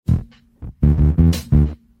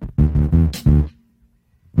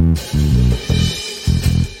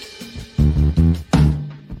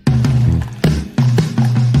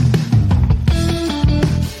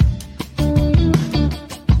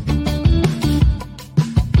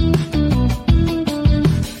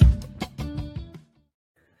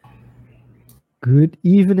Good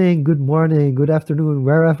evening, good morning, good afternoon,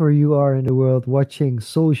 wherever you are in the world watching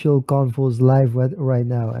Social Confoes live right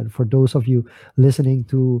now. And for those of you listening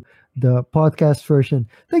to the podcast version,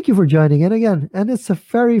 thank you for joining in again. And it's a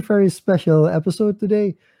very, very special episode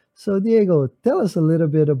today. So, Diego, tell us a little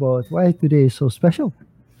bit about why today is so special.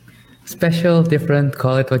 Special, different,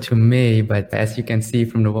 call it what you may, but as you can see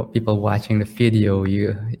from the people watching the video,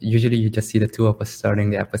 you just see the two of us starting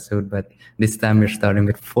the episode, but this time we're starting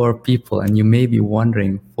with four people, and you may be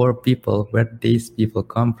wondering, four people, where did these people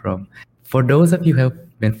come from? For those of you who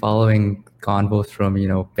have been following convos from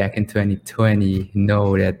back in 2020,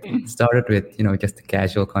 know that it started with just the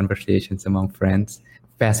casual conversations among friends.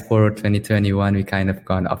 Fast forward 2021, we kind of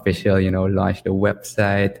gone official, launched a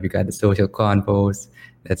website, we got the social convos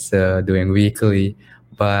that's doing weekly.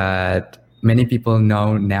 But many people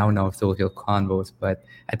now know social convos, but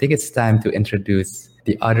I think it's time to introduce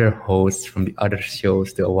the other hosts from the other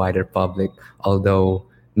shows to a wider public, although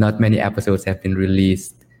not many episodes have been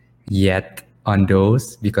released yet on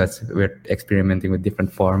those because we're experimenting with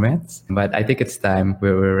different formats. But I think it's time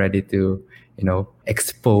we're ready to,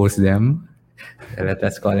 expose them.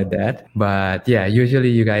 Let's call it that. But yeah, usually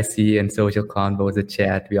you guys see in social convos, the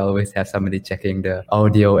chat, we always have somebody checking the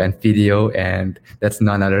audio and video, and that's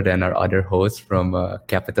none other than our other host from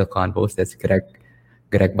Capital Convos. That's Greg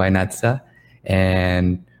Bainatsa.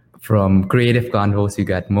 And from Creative Convos, you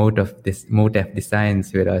got Motif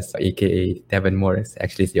Designs with us, aka Tevin Morris.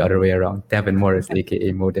 Actually, it's the other way around. Tevin Morris,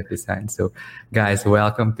 aka Motif Designs. So, guys,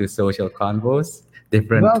 welcome to Social Convos.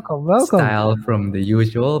 Different Welcome. style from the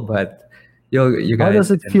usual, but you How guys.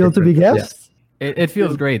 does it feel to be guests? It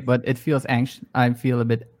feels great, but it feels anxious. I feel a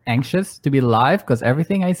bit anxious to be live because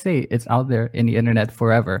everything I say, it's out there in the internet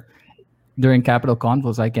forever. During Capital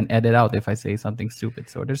Convos, I can edit out if I say something stupid.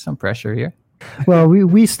 So there's some pressure here. Well,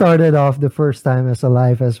 we started off the first time as a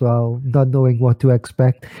live as well, not knowing what to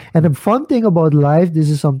expect. And the fun thing about live,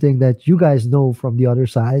 this is something that you guys know from the other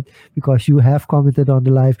side because you have commented on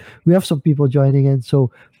the live. We have some people joining in,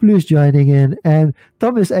 so please joining in. And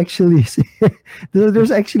Tom is actually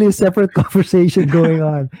there's actually a separate conversation going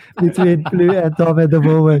on between Plu and Tom at the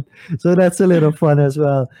moment, so that's a little fun as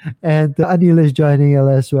well. And Anil is joining in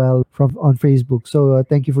as well from on Facebook. So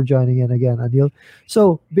thank you for joining in again, Anil.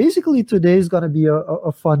 So basically, today is going to be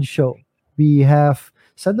a fun show. We have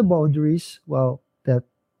set the boundaries. Well, that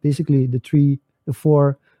basically the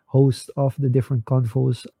four hosts of the different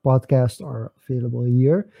Confoes podcasts are available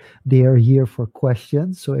here. They are here for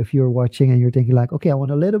questions. So if you're watching and you're thinking like, okay, I want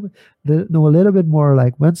know a little bit more,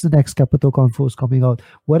 like when's the next Capital Confoes coming out?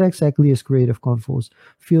 What exactly is Creative Confoes?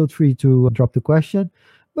 Feel free to drop the question.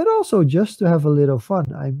 But also just to have a little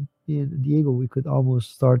fun. Diego, we could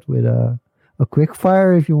almost start with a quick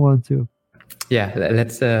fire if you want to. Yeah,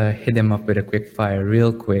 let's hit them up with a quick fire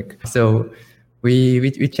real quick. So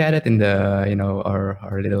we chatted in the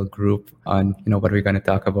our little group on what we're going to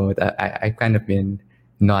talk about. I kind of been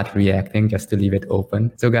not reacting just to leave it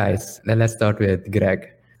open. So guys, let's start with Greg.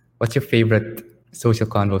 What's your favorite Social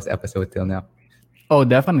Convos episode till now? Oh,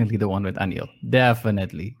 definitely the one with Anil.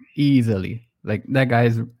 Definitely, easily. Like that guy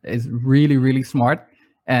is really, really smart,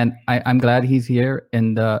 and I'm glad he's here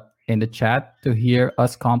in the chat to hear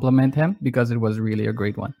us compliment him because it was really a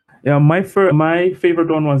great one. Yeah, my favorite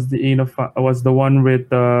one was the one with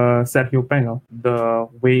Sergio Pengal. The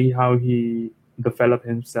way how he developed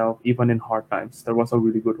himself even in hard times. That was a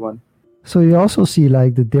really good one. So you also see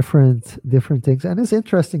like the different things, and it's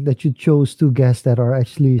interesting that you chose two guests that are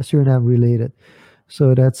actually Suriname related.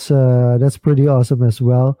 So that's pretty awesome as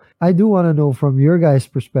well. I do want to know from your guys'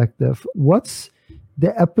 perspective, what's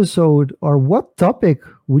the episode or what topic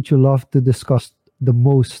would you love to discuss the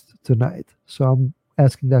most tonight? So I'm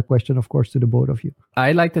asking that question, of course, to the both of you.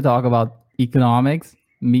 I like to talk about economics,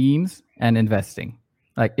 memes, and investing.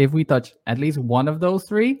 Like if we touch at least one of those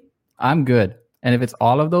three, I'm good. And if it's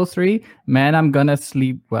all of those three, man, I'm gonna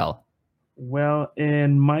sleep well. Well,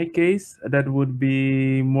 in my case, that would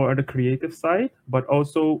be more on the creative side, but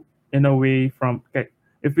also in a way from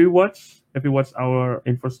if we watch our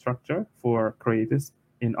infrastructure for creatives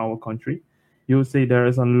in our country, you'll see there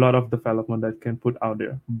is a lot of development that can put out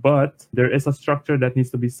there. But there is a structure that needs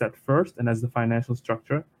to be set first, and that's the financial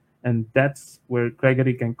structure. And that's where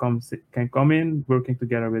Gregory can come in, working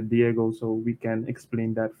together with Diego, so we can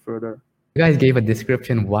explain that further. You guys gave a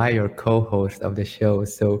description why you're co-host of the show,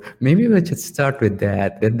 so maybe we should start with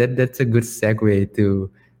that. That's a good segue to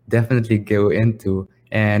definitely go into,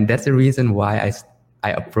 and that's the reason why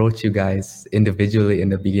I approached you guys individually in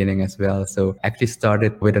the beginning as well. So I actually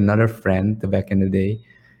started with another friend back in the day,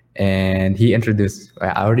 And he introduced,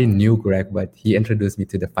 I already knew Greg, but he introduced me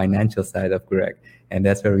to the financial side of Greg. And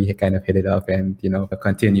that's where we kind of hit it off and,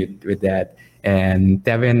 continued with that. And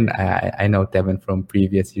Tevin, I know Tevin from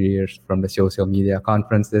previous years from the social media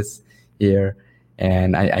conferences here.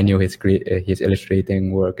 And I knew his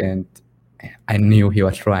illustrating work, and I knew he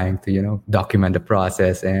was trying to, document the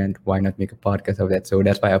process, and why not make a podcast of that? So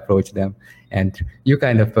that's why I approached them. And you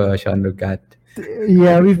kind of, Sean, got.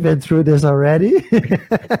 Yeah, we've been through this already.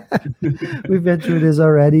 We've been through this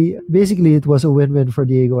already. Basically, it was a win-win for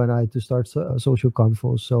Diego and I to start social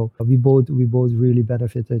Confoes. So we both really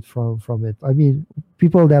benefited from it. I mean,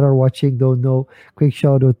 people that are watching don't know. Quick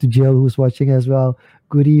shout out to Jill who's watching as well.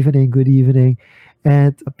 Good evening, good evening.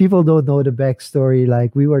 And people don't know the backstory.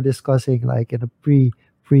 Like we were discussing, like in a pre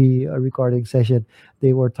recording session,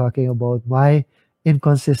 they were talking about my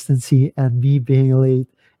inconsistency and me being late,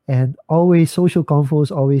 and always social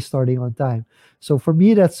confoes always starting on time. So for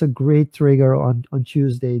me, that's a great trigger on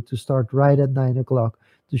Tuesday to start right at 9 o'clock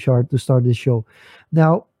to start the show.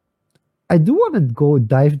 Now, I do want to go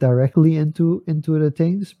dive directly into the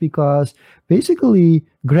things because basically,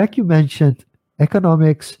 Greg, you mentioned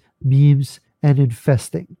economics, memes, and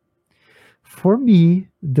investing. For me,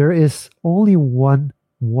 there is only one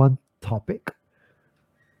topic: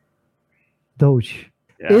 Doge.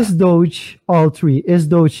 Yeah. Is Doge all three? Is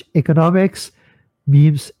Doge economics,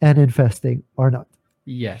 memes, and investing or not?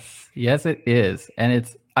 Yes, it is, and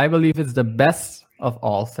I believe it's the best of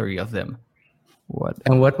all three of them. What?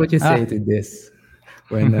 And what would you say Ah. to this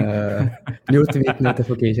when new tweet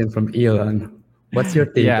notification from Elon? What's your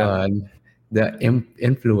take Yeah. on the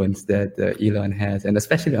influence that Elon has, and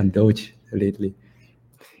especially on Doge lately?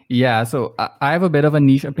 Yeah, so I have a bit of a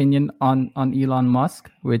niche opinion on Elon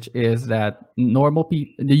Musk, which is that normal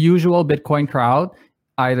people, the usual Bitcoin crowd,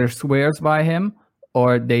 either swears by him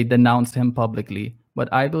or they denounce him publicly.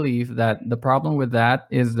 But I believe that the problem with that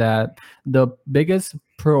is that the biggest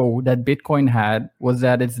pro that Bitcoin had was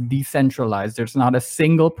that it's decentralized. There's not a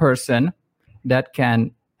single person that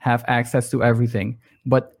can have access to everything.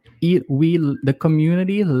 But the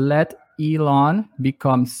community let Elon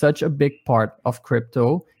become such a big part of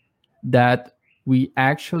crypto that we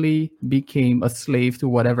actually became a slave to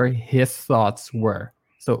whatever his thoughts were.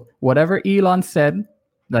 So whatever Elon said,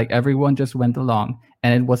 like everyone just went along,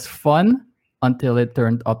 and it was fun until it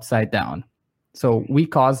turned upside down. So we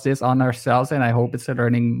caused this on ourselves, and I hope it's a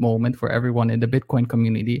learning moment for everyone in the Bitcoin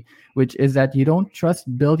community, which is that you don't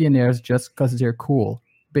trust billionaires just because they're cool.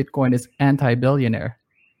 Bitcoin is anti-billionaire.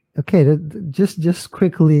 Okay, just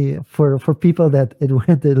quickly for people that it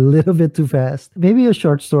went a little bit too fast. Maybe a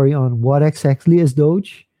short story on what exactly is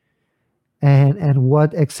Doge, and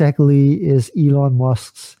what exactly is Elon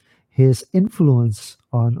Musk's his influence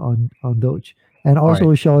on Doge. And also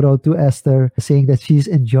right. a shout out to Esther saying that she's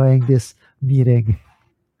enjoying this meeting.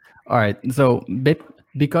 All right. So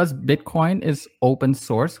because Bitcoin is open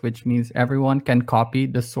source, which means everyone can copy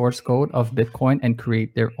the source code of Bitcoin and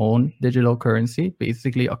create their own digital currency,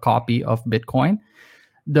 basically a copy of Bitcoin.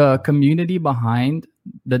 The community behind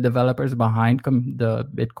the developers behind the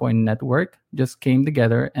Bitcoin network just came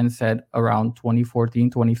together and said around 2014,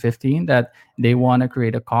 2015 that they want to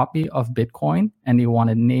create a copy of Bitcoin and they want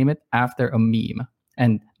to name it after a meme.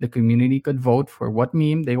 And the community could vote for what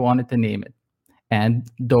meme they wanted to name it. And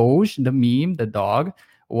Doge, the meme, the dog,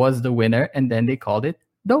 was the winner. And then they called it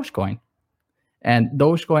Dogecoin. And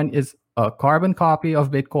Dogecoin is a carbon copy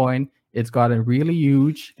of Bitcoin. It's gotten really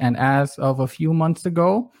huge. And as of a few months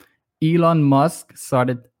ago, Elon Musk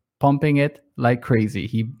started pumping it like crazy.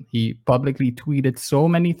 He publicly tweeted so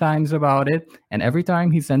many times about it. And every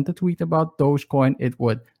time he sent a tweet about Dogecoin, it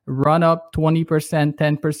would run up 20%,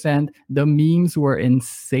 10%. The memes were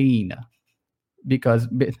insane because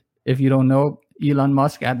if you don't know, Elon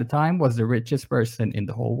Musk at the time was the richest person in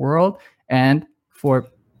the whole world. And for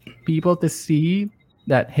people to see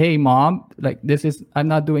that, hey, mom, like I'm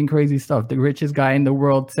not doing crazy stuff. The richest guy in the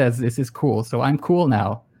world says this is cool. So I'm cool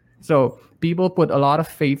now. So people put a lot of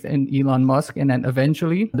faith in Elon Musk. And then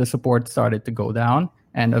eventually the support started to go down.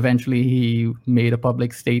 And eventually he made a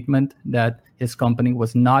public statement that his company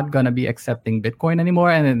was not going to be accepting Bitcoin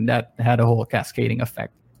anymore. And then that had a whole cascading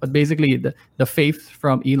effect. But basically, the faith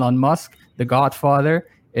from Elon Musk, the godfather,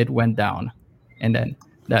 it went down. And then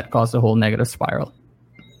that caused a whole negative spiral.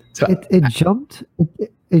 So it jumped.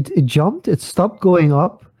 It jumped. It stopped going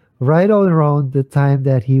up right around the time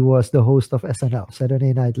that he was the host of SNL,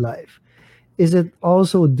 Saturday Night Live. Is it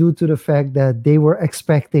also due to the fact that they were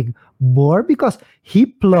expecting more? Because he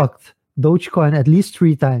plucked Dogecoin at least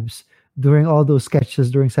 3 times during all those sketches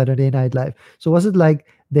during Saturday Night Live. So was it like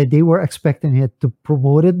that they were expecting it to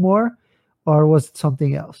promote it more? or was it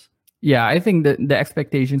something else? Yeah, I think the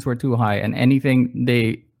expectations were too high, and anything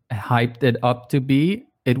they hyped it up to be,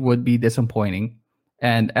 it would be disappointing.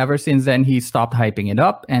 And ever since then, he stopped hyping it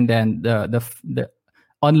up, and then the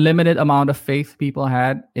unlimited amount of faith people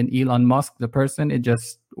had in Elon Musk, the person, it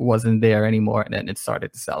just wasn't there anymore, and then it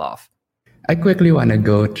started to sell off. I quickly want to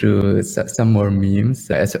go through some more memes,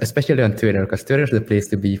 especially on Twitter, because Twitter is the place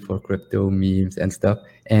to be for crypto memes and stuff.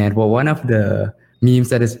 And well, one of the memes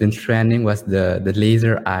that has been trending was the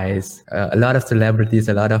laser eyes. A lot of celebrities,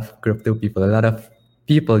 a lot of crypto people, a lot of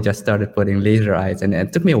people just started putting laser eyes, and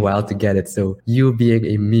it took me a while to get it. So you being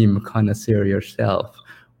a meme connoisseur yourself,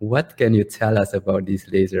 what can you tell us about these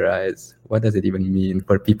laser eyes? What does it even mean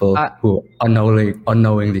for people who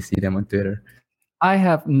unknowingly see them on Twitter? I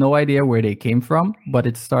have no idea where they came from, but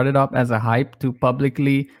it started up as a hype to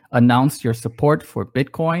publicly announce your support for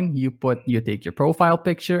Bitcoin. You take your profile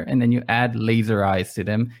picture and then you add laser eyes to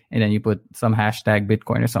them, and then you put some hashtag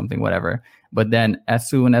Bitcoin or something, whatever. But then as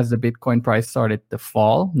soon as the Bitcoin price started to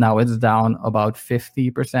fall, now it's down about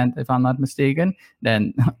 50%, if I'm not mistaken,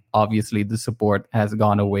 then obviously the support has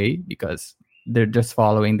gone away because they're just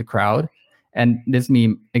following the crowd. And this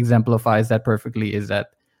meme exemplifies that perfectly, is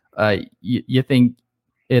that you think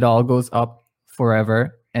it all goes up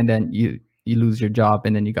forever, and then you lose your job,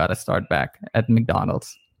 and then you got to start back at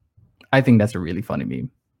McDonald's. I think that's a really funny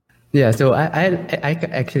meme. Yeah, so I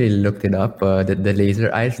actually looked it up. The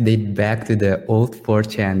laser eyes date back to the old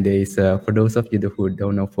 4chan days. For those of you who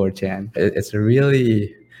don't know 4chan, it's a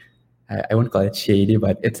really, I won't call it shady,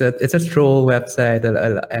 but it's a troll website,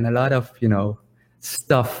 and a lot of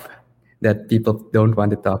stuff that people don't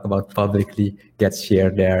want to talk about publicly gets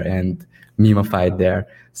shared there and memeified there.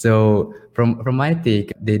 So from my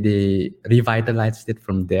take, they revitalized it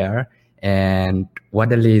from there. And what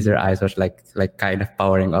the laser eyes was like kind of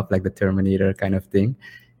powering up like the Terminator kind of thing.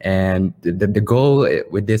 And the goal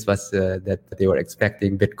with this was that they were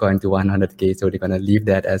expecting Bitcoin to 100K. So they're going to leave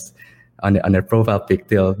that as on their profile pic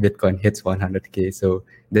till Bitcoin hits 100K. So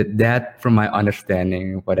that from my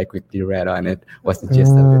understanding, what I quickly read on it, was the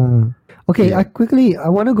gist of it. Okay, Yeah. I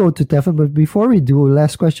want to go to Tefan, but before we do,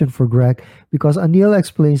 last question for Greg, because Anil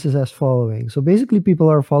explains this as following. So basically, people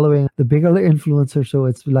are following the bigger influencer, so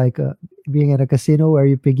it's like being at a casino where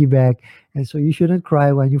you piggyback, and so you shouldn't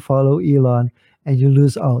cry when you follow Elon and you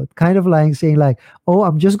lose out. Kind of like saying like, oh,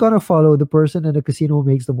 I'm just gonna follow the person in the casino who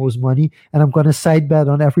makes the most money, and I'm gonna side bet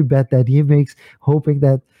on every bet that he makes, hoping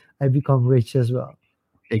that I become rich as well.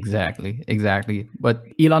 Exactly. But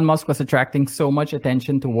Elon Musk was attracting so much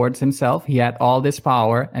attention towards himself. He had all this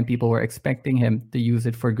power, and people were expecting him to use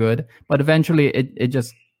it for good. But eventually, it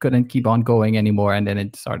just couldn't keep on going anymore, and then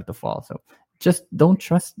it started to fall. So just don't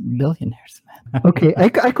trust billionaires, man. Okay,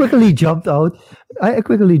 I quickly jumped out. I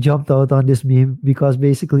quickly jumped out on this meme because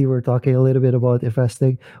basically we're talking a little bit about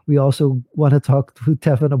investing. We also want to talk to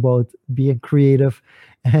Tefan about being creative,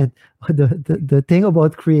 and the thing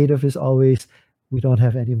about creative is always we don't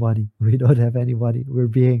have any money. We don't have any money. We're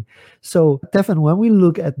being so Tefan. When we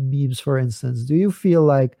look at memes, for instance, do you feel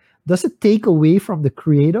like does it take away from the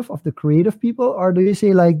creative people, or do you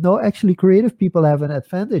say like no, actually creative people have an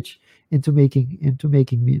advantage into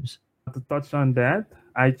making memes? To touch on that,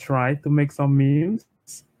 I tried to make some memes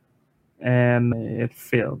and it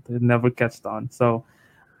failed. It never catched on. So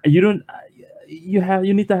you don't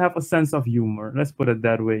you need to have a sense of humor. Let's put it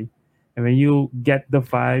that way. And when you get the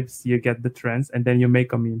vibes, you get the trends, and then you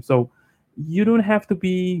make a meme. So you don't have to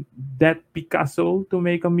be that Picasso to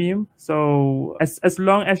make a meme. So as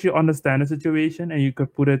long as you understand the situation and you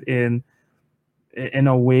could put it in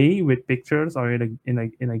a way with pictures or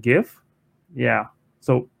in a GIF, yeah.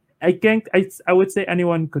 So I would say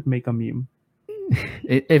anyone could make a meme.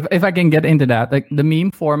 If I can get into that, like the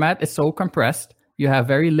meme format is so compressed, you have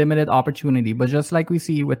very limited opportunity. But just like we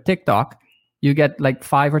see with TikTok, you get like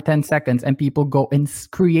 5 or 10 seconds and people go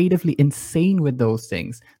creatively insane with those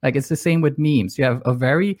things. Like it's the same with memes. You have a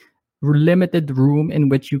very limited room in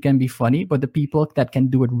which you can be funny, but the people that can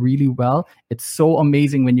do it really well, it's so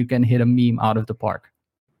amazing when you can hit a meme out of the park.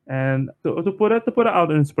 And to put it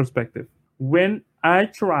out in its perspective, when I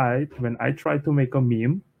tried to make a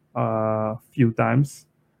meme a few times,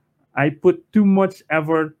 I put too much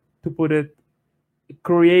effort to put it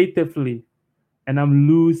creatively, and I'm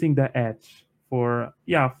losing the edge for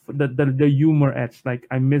the humor edge. Like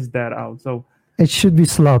I missed that out. So It should be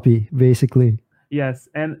sloppy, basically. yes,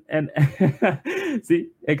 and see,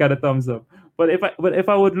 I got a thumbs up. But if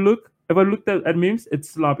I looked at memes,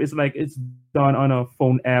 it's slop. It's like it's done on a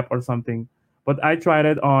phone app or something. But I tried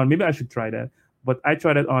it on. Maybe I should try that. But I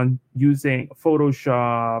tried it on using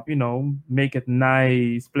Photoshop, make it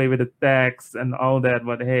nice, play with the text and all that.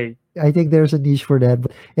 But hey, I think there's a niche for that.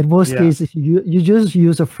 But in most yeah, cases, you just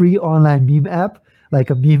use a free online meme app like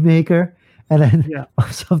a meme maker, and then yeah,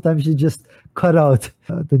 sometimes you just cut out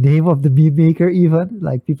the name of the meme maker. Even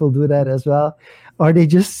like people do that as well, or they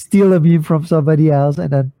just steal a meme from somebody else and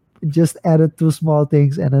then just added two small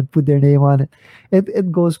things and then put their name on it.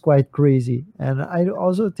 It goes quite crazy, and I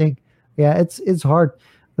also think yeah, it's hard.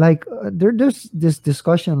 Like there's this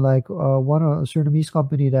discussion like one of a Surinamese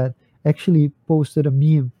company that actually posted a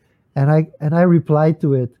meme and I replied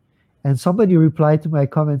to it, and somebody replied to my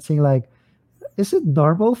comment saying like, "Is it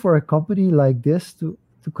normal for a company like this to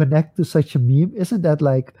connect to such a meme? Isn't that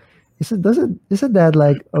like, isn't that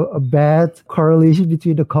like a bad correlation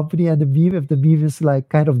between the company and the meme if the meme is like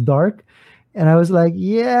kind of dark?" And I was like,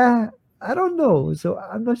 "Yeah, I don't know. So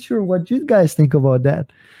I'm not sure what you guys think about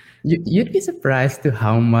that." You'd be surprised to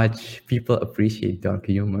how much people appreciate dark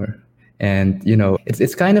humor. And,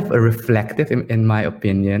 it's kind of a reflective, in my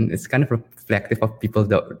opinion, it's kind of reflective of people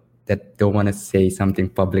that don't want to say something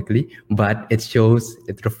publicly, but it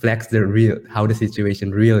reflects how the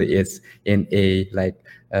situation really is in a like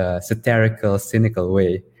satirical, cynical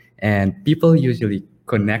way. And people usually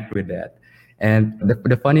connect with that. And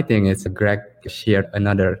the funny thing is, Greg shared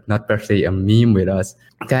another, not per se a meme with us.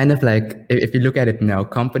 Kind of like, if you look at it now,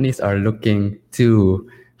 companies are looking to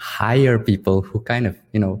hire people who kind of,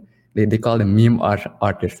 they call them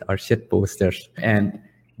artists or shit posters. And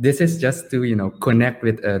this is just to, connect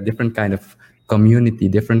with a different kind of community,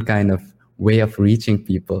 different kind of way of reaching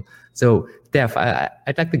people. So, Tef,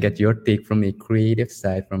 I'd like to get your take from a creative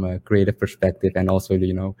side, from a creative perspective, and also,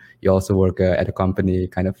 you also work at a company,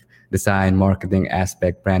 kind of design, marketing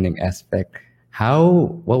aspect, branding aspect.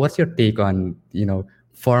 What's your take on,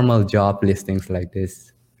 formal job listings like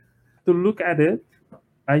this? to look at it,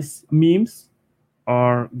 memes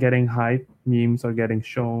are getting hype, memes are getting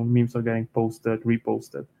shown, memes are getting posted,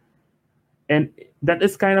 reposted. And that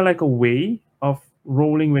is kind of like a way of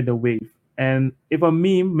rolling with the wave. And if a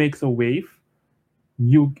meme makes a wave,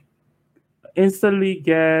 you instantly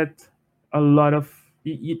get a lot of,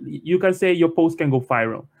 you can say your post can go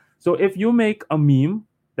viral. So if you make a meme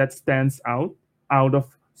that stands out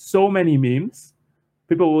of so many memes,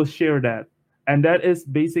 people will share that. And that is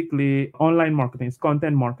basically online marketing, it's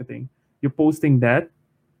content marketing. You're posting that.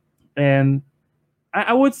 And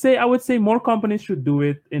I would say more companies should do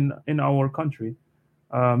it in our country,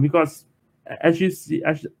 because as you see,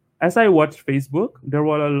 as I watch Facebook, there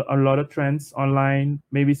were a lot of trends online.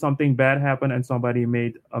 Maybe something bad happened and somebody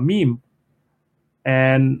made a meme,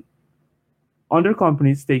 and other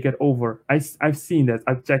companies take it over. I've seen that.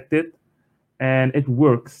 I've checked it, and it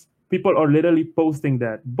works. People are literally posting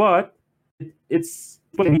that, but it's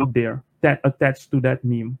putting out there that attached to that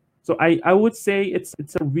meme. So I would say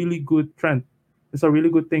it's a really good trend. It's a really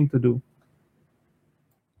good thing to do.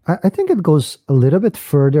 I think it goes a little bit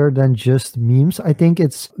further than just memes. I think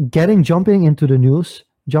it's jumping into the news,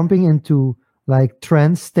 jumping into like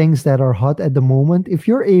trends, things that are hot at the moment. If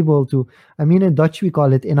you're able to, I mean, in Dutch we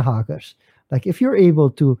call it inhakers. Like if you're able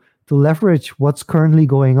to leverage what's currently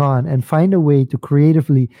going on and find a way to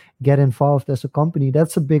creatively get involved as a company,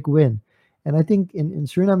 that's a big win. And I think in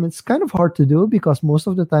Suriname, it's kind of hard to do because most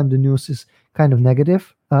of the time the news is kind of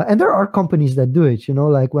negative. And there are companies that do it,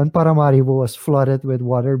 like when Paramaribo was flooded with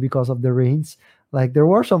water because of the rains, like there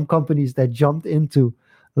were some companies that jumped into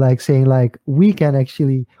like saying like, we can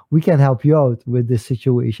help you out with this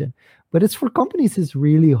situation. But it's for companies, it's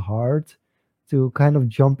really hard to kind of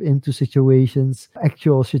jump into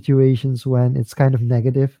actual situations when it's kind of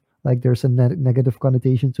negative, like there's a negative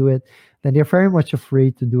connotation to it, then they're very much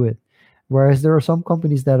afraid to do it. Whereas there are some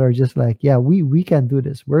companies that are just like, yeah, we can do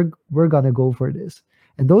this. We're gonna go for this.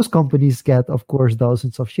 And those companies get, of course,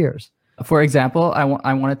 thousands of shares. For example, I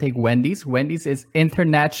want to take Wendy's. Wendy's is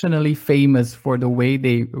internationally famous for the way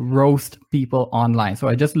they roast people online. So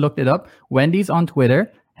I just looked it up. Wendy's on Twitter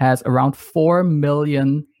has around 4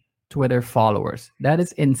 million Twitter followers. That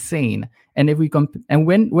is insane. And if we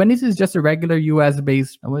Wendy's is just a regular US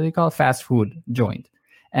based, what do they call it? Fast food joint.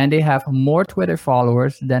 And they have more Twitter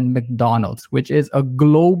followers than McDonald's, which is a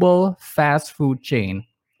global fast food chain,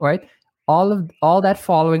 right? All that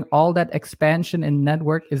following, all that expansion in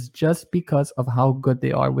network is just because of how good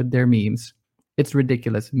they are with their memes. It's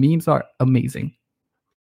ridiculous. Memes are amazing.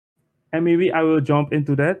 And maybe I will jump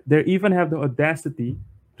into that. They even have the audacity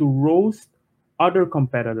to roast other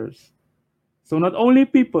competitors. So not only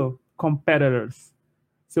people, competitors.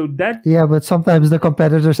 So that Yeah, but sometimes the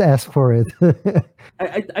competitors ask for it.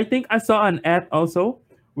 I think I saw an ad also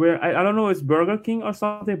where I don't know, it's Burger King or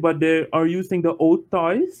something, but they are using the old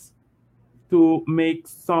toys to make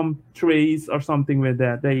some trays or something with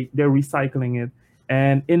that. They're recycling it.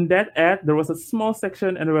 And in that ad, there was a small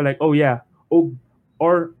section, and they were like, "Oh yeah, oh,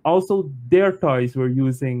 or also their toys were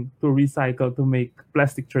using to recycle to make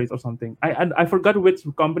plastic trays or something." I forgot which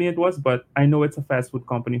company it was, but I know it's a fast food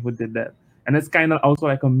company who did that, and it's kind of also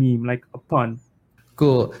like a meme, like a pun.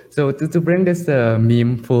 Cool. So to bring this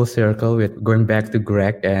meme full circle with going back to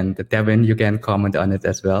Greg and Devin, you can comment on it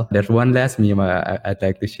as well. There's one last meme I'd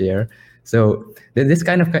like to share. So this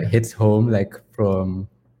kind of hits home like from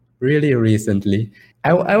really recently.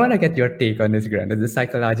 I want to get your take on this, Grant, the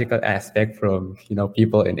psychological aspect from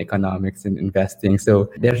people in economics and investing. So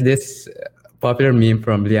there's this popular meme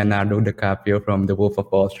from Leonardo DiCaprio from The Wolf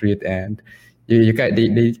of Wall Street, and they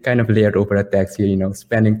kind of layered over a text here,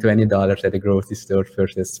 spending $20 at the grocery store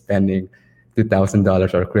versus spending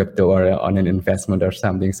 $2,000 or crypto or on an investment or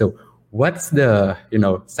something. So what's the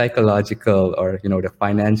psychological or the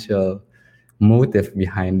financial motive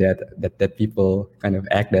behind that people kind of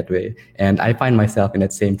act that way? And I find myself in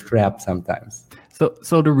that same trap sometimes.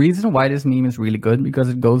 So the reason why this meme is really good, because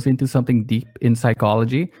it goes into something deep in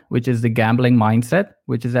psychology, which is the gambling mindset,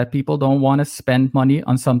 which is that people don't want to spend money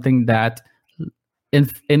on something that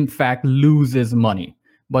in fact loses money.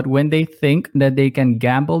 But when they think that they can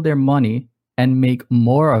gamble their money and make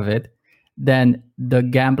more of it, then the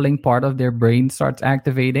gambling part of their brain starts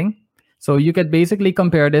activating. So you could basically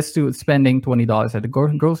compare this to spending $20 at the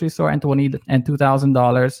grocery store and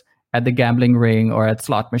 $2,000 at the gambling ring or at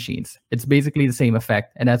slot machines. It's basically the same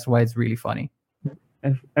effect, and that's why it's really funny.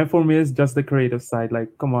 And for me, it's just the creative side. Like,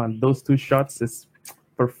 come on, those two shots is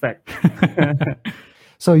perfect.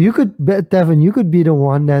 So you could, Devin, you could be the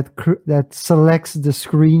one that selects the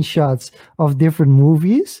screenshots of different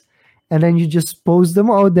movies, and then you just post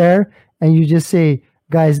them out there, and you just say,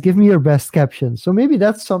 "Guys, give me your best caption." So maybe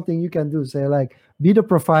that's something you can do. Say like, be the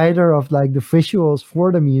provider of like the visuals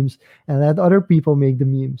for the memes, and let other people make the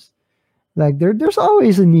memes. Like there's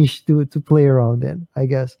always a niche to play around in, I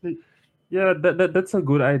guess. Yeah, that's a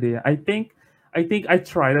good idea. I think I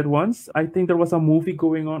tried it once. I think there was a movie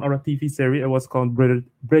going on or a TV series. It was called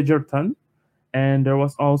Bridgerton, and there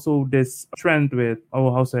was also this trend with,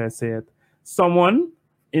 oh, how should I say it? Someone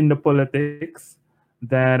in the politics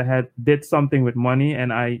that had did something with money,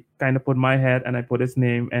 and I kind of put my head and I put his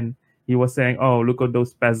name, and he was saying, "Oh, look at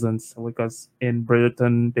those peasants," because in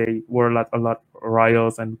Bridgerton they were a lot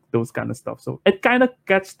royals and those kind of stuff. So it kind of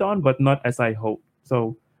catched on, but not as I hoped.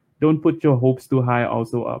 So don't put your hopes too high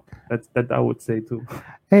also up. That I would say too.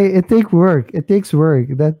 Hey, it takes work. It takes work.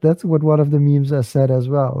 That's what one of the memes has said as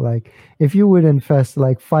well. Like if you would invest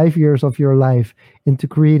like 5 years of your life into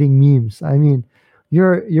creating memes, I mean,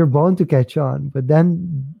 you're bound to catch on. But then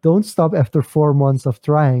don't stop after 4 months of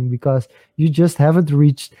trying because you just haven't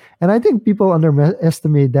reached. And I think people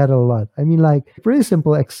underestimate that a lot. I mean, like pretty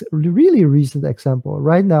simple, really recent example.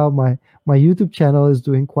 Right now, my YouTube channel is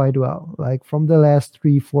doing quite well. Like from the last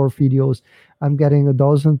 3-4 videos, I'm getting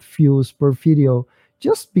 1,000 views per video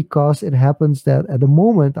just because it happens that at the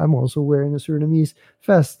moment I'm also wearing a Surinamese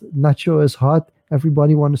vest. Nacho is hot.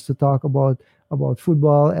 Everybody wants to talk about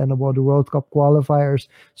football and about the World Cup qualifiers.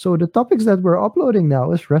 So the topics that we're uploading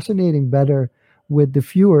now is resonating better with the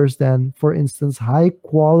viewers than, for instance, high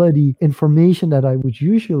quality information that I would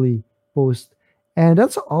usually post. And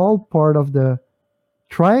that's all part of the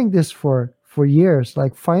trying this for years,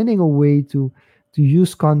 like finding a way to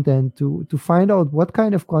use content to find out what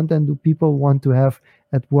kind of content do people want to have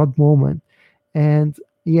at what moment. And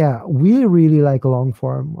yeah, we really like long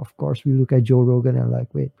form. Of course, we look at Joe Rogan and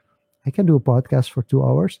like, wait, I can do a podcast for 2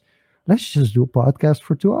 hours. Let's just do a podcast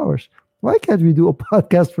for 2 hours. Why can't we do a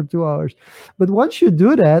podcast for 2 hours? But once you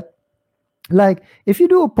do that, like if you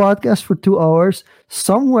do a podcast for 2 hours,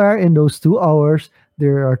 somewhere in those 2 hours,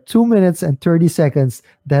 there are 2 minutes and 30 seconds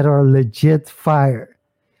that are legit fire.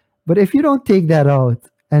 But if you don't take that out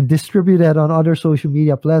and distribute that on other social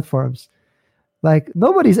media platforms, like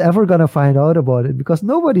nobody's ever gonna find out about it because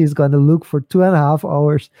nobody is gonna look for 2.5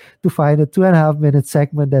 hours to find a 2.5 minute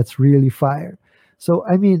segment that's really fire. So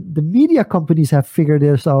I mean, the media companies have figured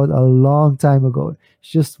this out a long time ago. It's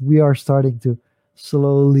just we are starting to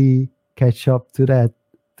slowly catch up to that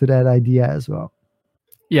idea as well.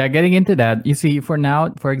 Yeah, getting into that, you see, for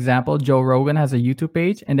now, for example, Joe Rogan has a YouTube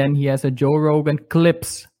page, and then he has a Joe Rogan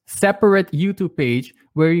Clips separate YouTube page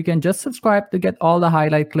where you can just subscribe to get all the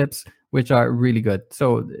highlight clips, which are really good.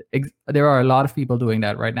 So there are a lot of people doing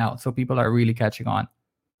that right now. So people are really catching on.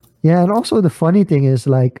 Yeah, and also the funny thing is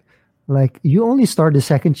like Like you only start the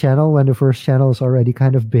second channel when the first channel is already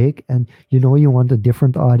kind of big and you know you want a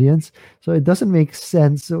different audience. So it doesn't make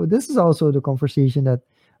sense. So this is also the conversation that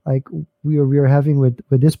like we are having with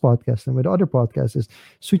this podcast and with other podcasts is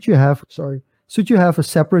should you have a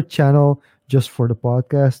separate channel just for the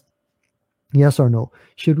podcast? Yes or no?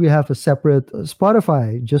 Should we have a separate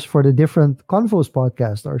Spotify just for the different Confoes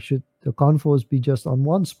podcast, or should the Confoes be just on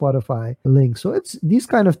one Spotify link? So it's these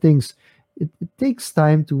kind of things. It takes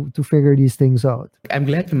time to figure these things out. I'm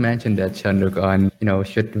glad you mentioned that, Chanduk, on,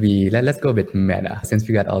 should we, let's go a bit meta since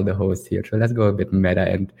we got all the hosts here. So let's go a bit meta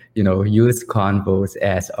and, use Convos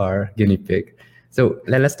as our guinea pig. So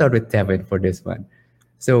let's start with Tevin for this one.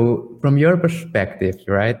 So from your perspective,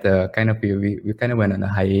 right, kind of we kind of went on a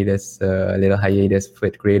hiatus, little hiatus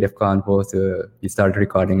with Creative Convos. We started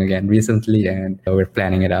recording again recently and we're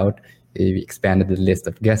planning it out. We expanded the list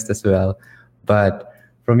of guests as well. But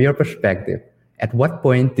from your perspective, at what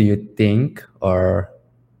point do you think, or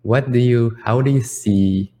how do you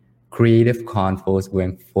see Creative Confoes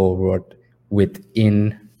going forward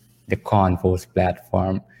within the Confoes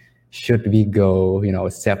platform? Should we go,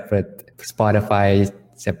 separate Spotify,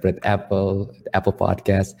 separate Apple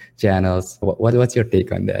Podcast channels? What's your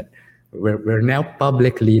take on that? We're now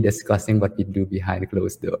publicly discussing what we do behind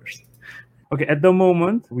closed doors. Okay, at the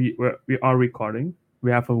moment we are recording. We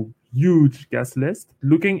have a huge guest list.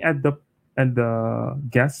 Looking at the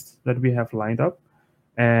guests that we have lined up,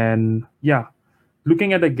 and yeah,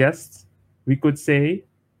 looking at the guests, we could say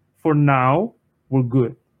for now we're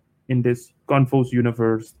good in this Confoes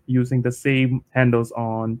universe using the same handles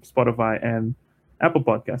on Spotify and Apple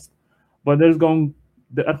Podcast. But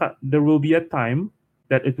there will be a time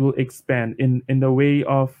that it will expand in the way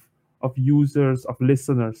of users, of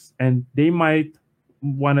listeners, and they might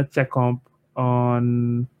want to check up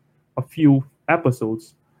on a few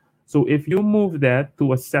episodes. So if you move that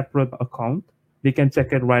to a separate account, they can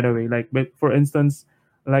check it right away. Like, but for instance,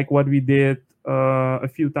 like what we did a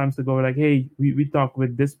few times ago, like, hey, we talked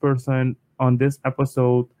with this person on this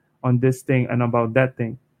episode on this thing and about that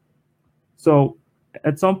thing. So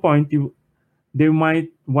at some point, they might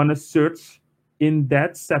want to search in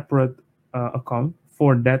that separate account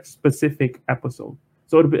for that specific episode.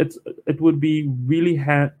 So it would be really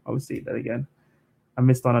I would say that again. I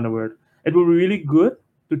missed on a word. It would be really good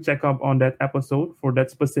to check up on that episode for that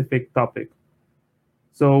specific topic.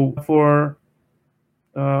 So for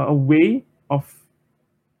a way of,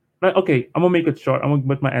 okay, I'm gonna make it short. I'm gonna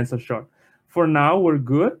make my answer short. For now, we're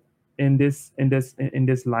good in this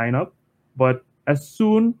lineup, but as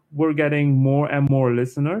soon we're getting more and more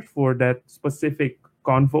listeners for that specific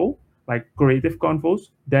convo, like Creative Confoes,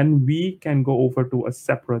 then we can go over to a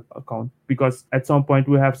separate account, because at some point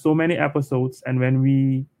we have so many episodes, and when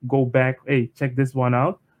we go back, hey, check this one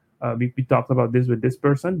out. We talked about this with this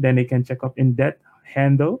person, then they can check up in that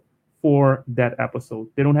handle for that episode.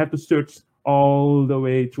 They don't have to search all the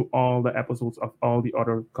way through all the episodes of all the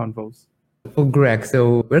other convos. Oh, Greg,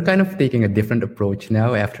 so we're kind of taking a different approach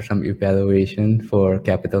now after some evaluation for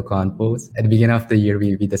Capital Confoes. At the beginning of the year,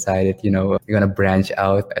 we decided, we're going to branch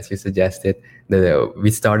out, as you suggested. We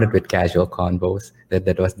started with casual convos.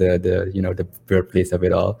 That was the birthplace of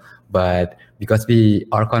it all. But because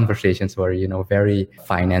our conversations were, very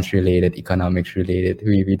finance related, economics related,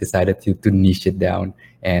 we decided to niche it down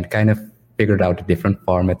and kind of figured out a different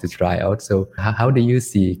format to try out. So how do you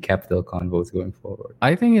see Capital Convos going forward?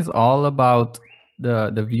 I think it's all about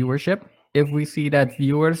the viewership. If we see that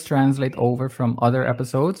viewers translate over from other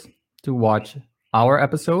episodes to watch our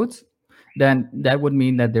episodes, then that would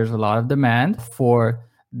mean that there's a lot of demand for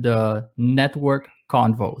the network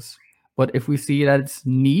convos. But if we see that it's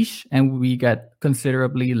niche and we get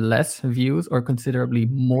considerably less views or considerably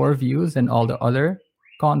more views than all the other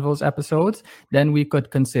convos episodes, then we could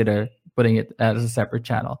consider putting it as a separate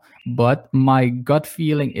channel. But my gut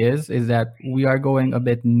feeling is that we are going a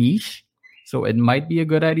bit niche, so it might be a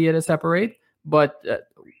good idea to separate, but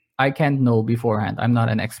I can't know beforehand. I'm not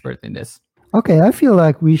an expert in this. Okay, I feel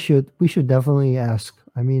like we should definitely ask.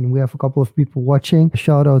 I mean, we have a couple of people watching.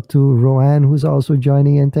 Shout out to Roanne, who's also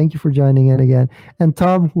joining in. Thank you for joining in again. And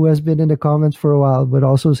Tom, who has been in the comments for a while, but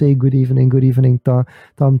also say good evening. Good evening, Tom.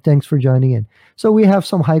 Tom, thanks for joining in. So we have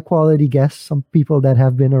some high quality guests, some people that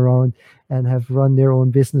have been around and have run their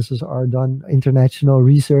own businesses or done international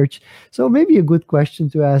research. So maybe a good question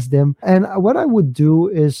to ask them. And what I would do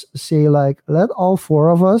is say, like, let all four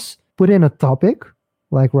of us put in a topic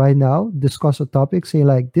like right now, discuss a topic, say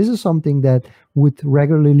like this is something that would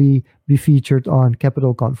regularly be featured on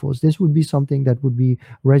Capital Confoes. This would be something that would be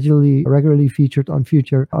regularly featured on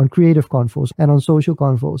future on Creative Confoes and on Social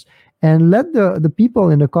Confoes, and let the people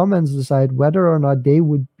in the comments decide whether or not they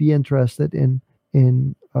would be interested in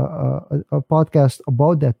a podcast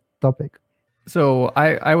about that topic. So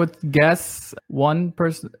I would guess one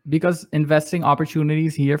person, because investing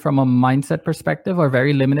opportunities here from a mindset perspective are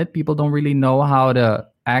very limited. People don't really know how to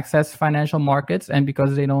access financial markets, and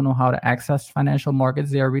because they don't know how to access financial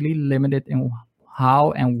markets, they are really limited in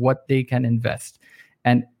how and what they can invest.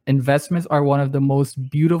 And investments are one of the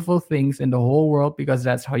most beautiful things in the whole world, because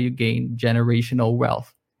that's how you gain generational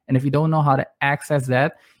wealth. And if you don't know how to access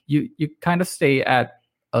that, you kind of stay at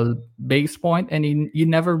a base point, and you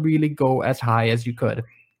never really go as high as you could.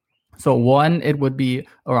 So one, it would be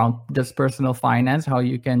around just personal finance, how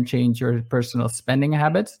you can change your personal spending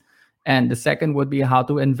habits. And the second would be how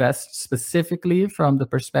to invest specifically from the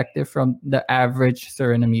perspective from the average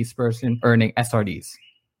Surinamese person earning SRDs.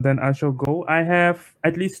 Then I shall go. I have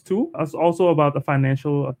at least two. It's also about a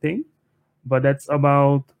financial thing, but that's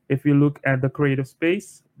about if you look at the creative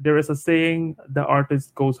space, there is a saying, the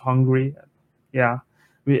artist goes hungry. Yeah.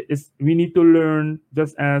 We need to learn,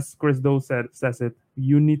 just as Chris Doe says it,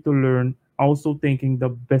 you need to learn also thinking the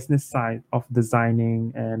business side of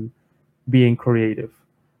designing and being creative.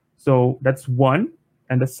 So that's one.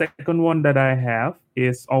 And the second one that I have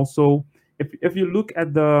is also, if you look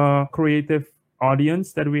at the creative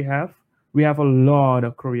audience that we have a lot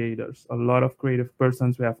of creators, a lot of creative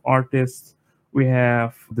persons. We have artists, we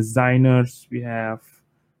have designers, we have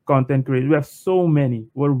content creators. We have so many.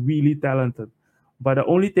 We're really talented. But the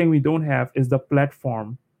only thing we don't have is the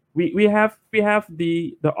platform. We have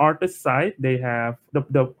the artist side. They have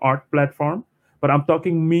the art platform, but I'm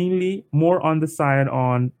talking mainly more on the side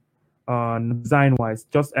on design wise,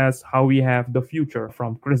 just as how we have the future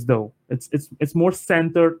from Chris Doe. It's more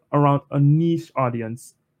centered around a niche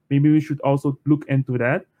audience. Maybe we should also look into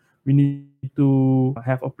that. We need to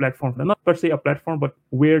have a platform, not per se a platform, but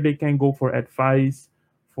where they can go for advice,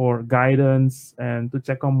 for guidance, and to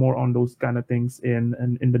check on more on those kind of things in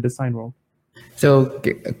the design world. So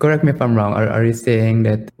correct me if I'm wrong. Are you saying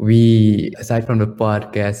that we, aside from the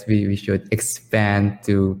podcast, we should expand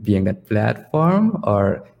to being that platform,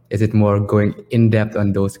 or is it more going in depth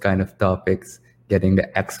on those kind of topics, getting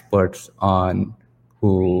the experts on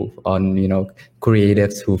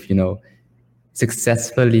creatives who've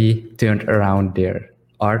successfully turned around their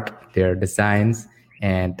art, their designs,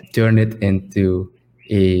 and turn it into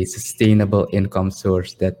a sustainable income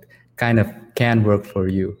source that kind of can work for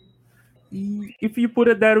you? If you put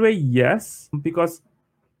it that way, yes, because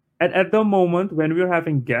at the moment when we're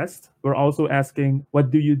having guests, we're also asking,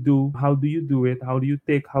 what do you do? How do you do it? How do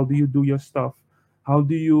you do your stuff? How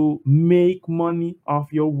do you make money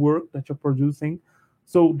off your work that you're producing?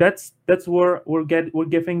 So that's where we're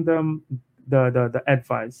giving them the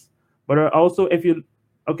advice. But also, if you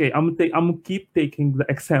okay, I'm gonna keep taking the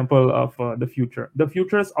example of the future. The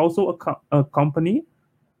future is also a company,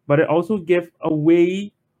 but it also give a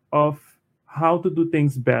way of how to do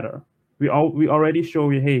things better. We already show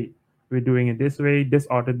you, hey, we're doing it this way. This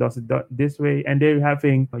artist does it this way, and they're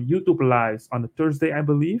having YouTube lives on a Thursday, I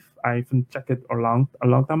believe. I even checked it a long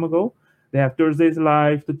time ago. They have Thursdays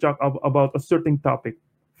live to talk about a certain topic.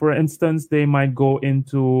 For instance, they might go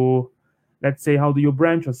into, let's say, how do you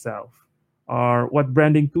brand yourself, or what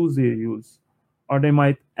branding tools do you use, or they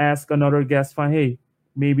might ask another guest, fine, hey,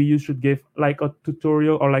 maybe you should give like a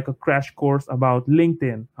tutorial or like a crash course about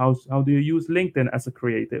LinkedIn. How do you use LinkedIn as a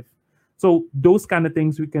creative? So those kind of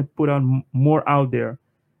things we can put on more out there.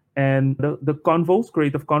 And the Confoes,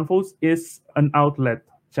 Creative Confoes, is an outlet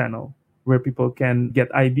channel where people can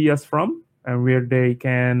get ideas from, and where they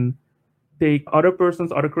can take other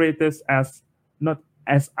persons, other creatives, as not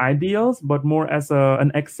as ideals, but more as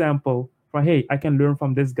an example for, hey, I can learn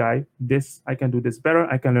from this guy. This I can do this better.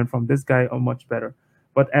 I can learn from this guy much better.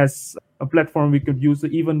 But as a platform, we could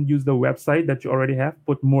even use the website that you already have,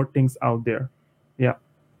 put more things out there. Yeah.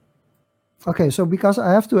 Okay, so because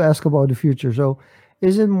I have to ask about the future, so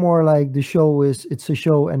is it more like the show is it's a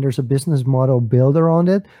show and there's a business model built around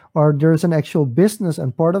it, or there's an actual business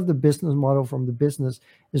and part of the business model from the business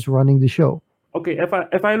is running the show? Okay,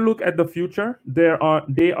 if I look at the future, they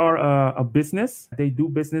are a business. They do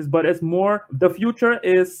business, but it's more, the future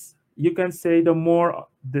is, you can say, the more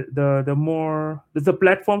there's a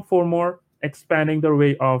platform for more expanding the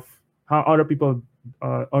way of how other people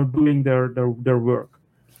are doing their work.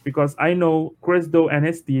 Because I know Chris Doe and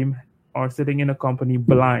his team are sitting in a company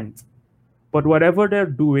blind, but whatever they're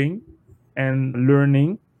doing and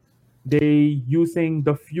learning, They using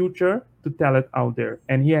the future to tell it out there.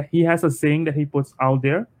 And he has a saying that he puts out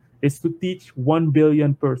there is to teach 1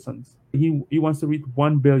 billion persons. He wants to reach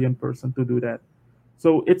 1 billion person to do that.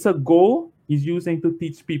 So it's a goal he's using to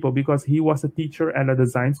teach people because he was a teacher at a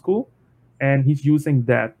design school, and he's using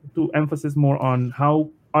that to emphasis more on how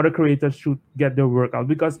other creators should get their work out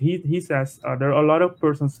because he says there are a lot of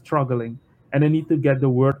persons struggling and they need to get the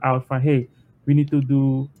word out from, hey, we need to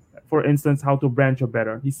do, for instance, how to branch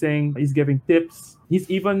better. He's saying he's giving tips. He's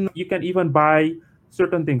even, you can even buy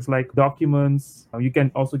certain things like documents. You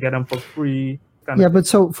can also get them for free. Kind Yeah, of but thing.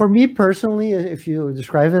 so for me personally, if you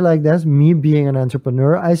describe it like this, me being an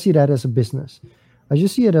entrepreneur, I see that as a business. I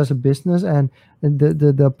just see it as a business, and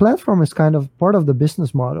the platform is kind of part of the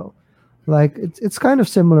business model. Like it's kind of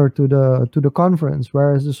similar to the conference,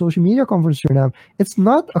 whereas the social media conference Suriname, it's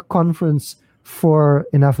not a conference for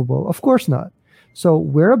Ineffable, of course not. So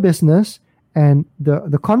we're a business, and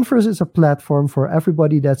the conference is a platform for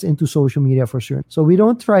everybody that's into social media for sure. So we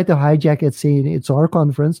don't try to hijack it saying it's our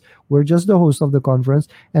conference. We're just the host of the conference,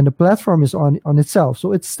 and the platform is on itself.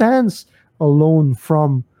 So it stands alone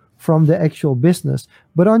from the actual business.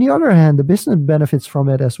 But on the other hand, the business benefits from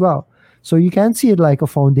it as well. So you can't see it like a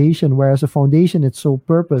foundation, whereas a foundation, its sole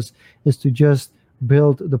purpose is to just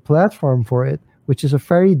build the platform for it, which is a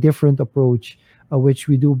very different approach, which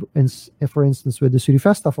we do, for instance, with the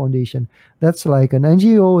Surifesta Foundation. That's like an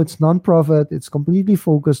NGO, it's nonprofit, it's completely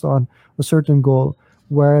focused on a certain goal.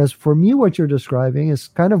 Whereas for me, what you're describing is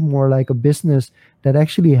kind of more like a business that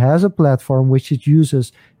actually has a platform which it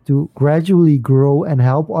uses to gradually grow and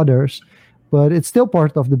help others, but it's still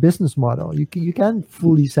part of the business model. You can't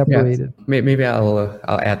fully Yeah, separate it. maybe I'll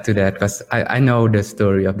add to that because I know the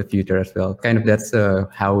story of the future as well. Kind of that's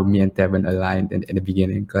how me and Tevin aligned in the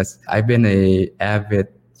beginning because I've been a avid,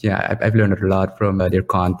 yeah, I've learned a lot from their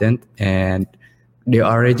content, and they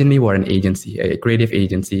originally were an agency, a creative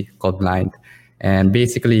agency called Blind, and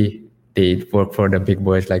basically they work for the big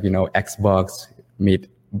boys like Xbox, made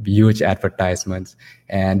huge advertisements,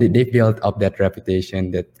 and they built up that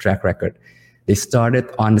reputation, that track record. They started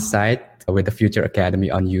on the site with the Future Academy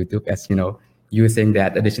on YouTube as, using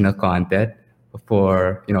that additional content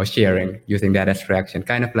for, sharing, using that as traction,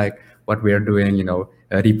 kind of like what we're doing,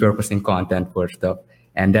 repurposing content for stuff.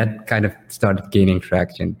 And that kind of started gaining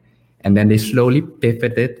traction. And then they slowly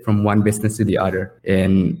pivoted from one business to the other.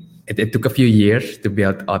 And it took a few years to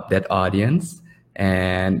build up that audience.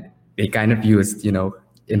 And they kind of used,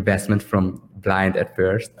 investment from Blind at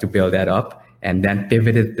first to build that up, and then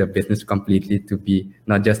pivoted the business completely to be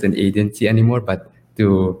not just an agency anymore, but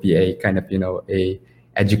to be a kind of, a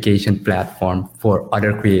education platform for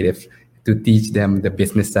other creatives to teach them the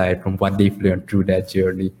business side from what they've learned through that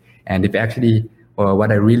journey. And they've actually, or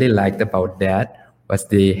what I really liked about that was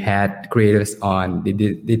they had creatives on,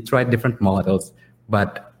 they tried different models,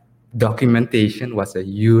 but documentation was a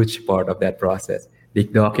huge part of that process. They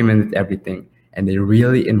documented everything and they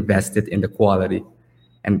really invested in the quality.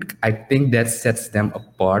 And I think that sets them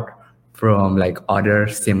apart from like other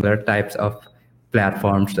similar types of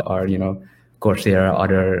platforms, or Coursera,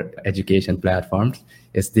 other education platforms,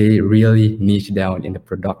 is they really niche down in the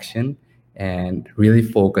production and really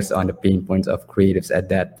focus on the pain points of creatives at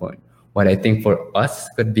that point. What I think for us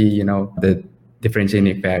could be, the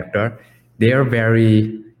differentiating factor. They are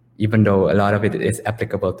very, even though a lot of it is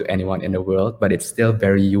applicable to anyone in the world, but it's still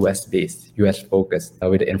very US based, US focused,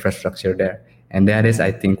 with the infrastructure there. And that is,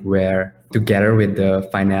 I think, where together with the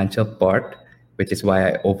financial part, which is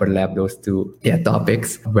why I overlap those two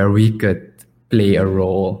topics, where we could play a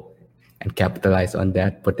role and capitalize on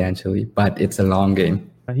that potentially. But it's a long game.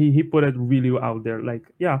 He put it really out there. Like,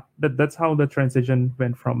 yeah, that's how the transition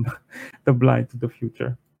went from the Blind to the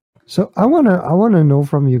Future. So I wanna know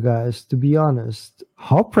from you guys, to be honest,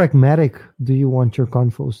 how pragmatic do you want your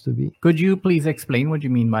confoes to be? Could you please explain what you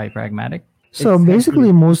mean by pragmatic? So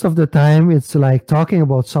basically, most of the time, it's like talking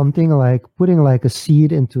about something, like putting like a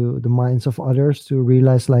seed into the minds of others to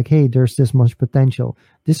realize, like, hey, there's this much potential.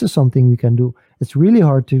 This is something we can do. It's really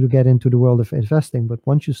hard to get into the world of investing, but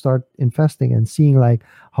once you start investing and seeing like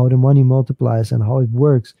how the money multiplies and how it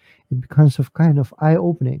works, it becomes of kind of eye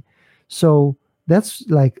opening. So that's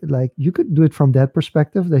like you could do it from that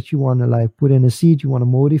perspective, that you want to like put in a seed, you want to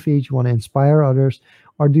motivate, you want to inspire others.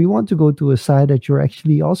 Or do you want to go to a side that you're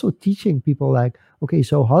actually also teaching people, like, okay,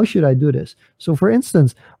 so how should I do this? So for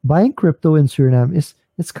instance, buying crypto in Suriname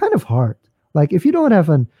it's kind of hard. Like if you don't have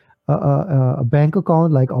a bank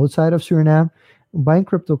account like outside of Suriname, buying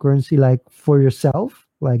cryptocurrency like for yourself,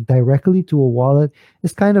 like directly to a wallet,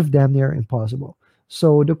 is kind of damn near impossible.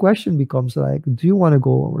 So the question becomes like, do you want to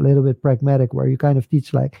go a little bit pragmatic where you kind of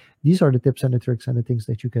teach like these are the tips and the tricks and the things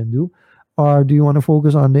that you can do, or do you want to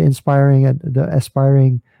focus on the inspiring and the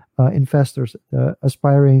aspiring investors, the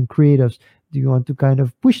aspiring creatives? Do you want to kind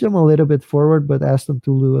of push them a little bit forward, but ask them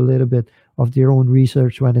to do a little bit of their own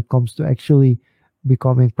research when it comes to actually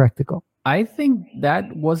becoming practical? I think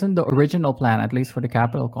that wasn't the original plan, at least for the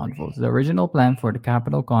Capital Confoes. The original plan for the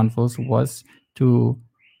Capital Confoes was to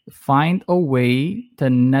find a way to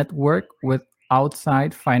network with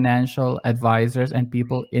outside financial advisors and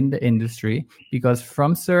people in the industry, because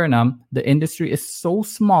from Suriname, the industry is so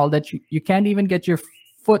small that you can't even get your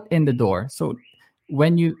foot in the door. So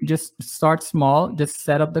when you just start small, just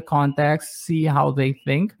set up the contacts, see how they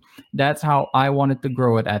think. That's how I wanted to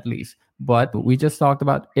grow it, at least. But we just talked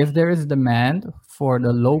about, if there is demand for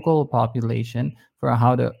the local population for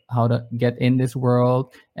how to get in this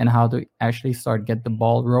world and how to actually start get the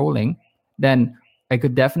ball rolling, then I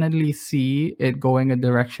could definitely see it going a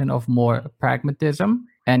direction of more pragmatism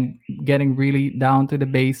and getting really down to the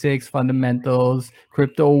basics, fundamentals,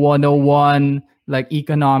 crypto 101, like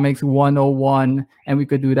economics 101. And we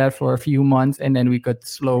could do that for a few months, and then we could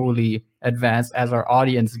slowly advance as our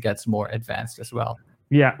audience gets more advanced as well.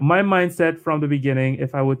 Yeah, my mindset from the beginning,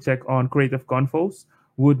 if I would check on Creative Confos,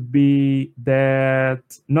 would be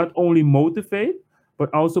that not only motivate,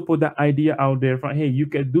 but also put the idea out there for, hey, you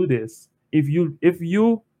can do this. If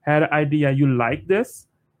you had an idea, you like this,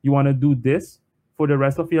 you want to do this for the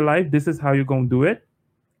rest of your life, this is how you're going to do it,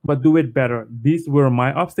 but do it better. These were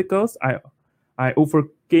my obstacles. I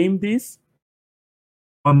overcame these.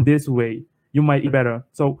 On this way, you might better.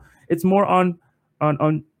 So it's more on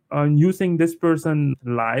using this person's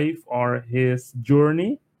life or his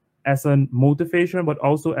journey as a motivation, but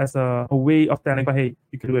also as a way of telling, hey,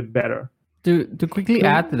 you can do it better. To quickly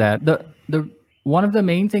add to that, the one of the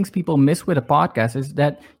main things people miss with a podcast is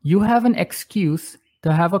that you have an excuse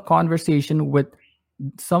to have a conversation with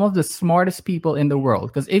some of the smartest people in the world.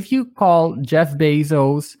 Because if you call Jeff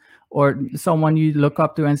Bezos or someone you look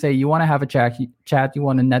up to and say you want to have a chat, you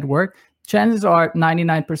want to network, chances are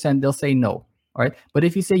 99% they'll say no. All right. But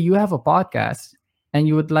if you say you have a podcast and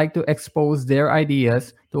you would like to expose their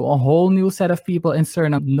ideas to a whole new set of people in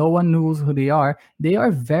Suriname, no one knows who they are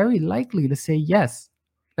very likely to say yes.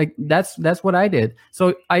 Like that's what I did.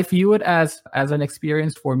 So I view it as an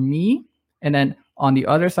experience for me, and then on the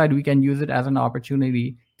other side, we can use it as an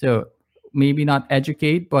opportunity to maybe not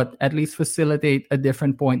educate, but at least facilitate a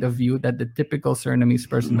different point of view that the typical Surinamese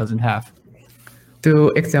person doesn't have. To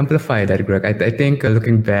exemplify that, Greg, I think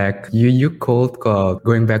looking back, you cold called,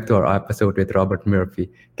 going back to our episode with Robert Murphy.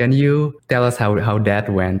 Can you tell us how that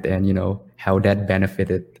went, and how that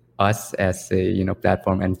benefited us as a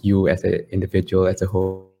platform and you as an individual as a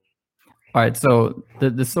whole? All right. So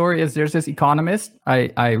the story is, there's this economist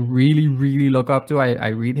I really, really look up to. I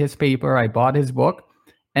read his paper. I bought his book.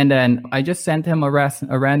 And then I just sent him a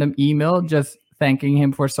random email just thanking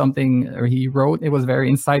him for something he wrote. It was very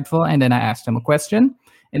insightful. And then I asked him a question.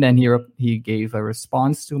 And then he gave a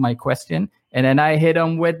response to my question. And then I hit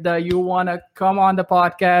him with the, you want to come on the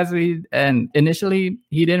podcast? And initially,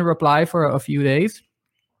 he didn't reply for a few days.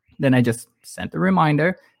 Then I just sent a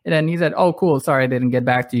reminder. And then he said, oh, cool. Sorry, I didn't get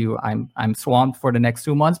back to you. I'm swamped for the next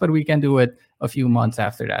 2 months, but we can do it a few months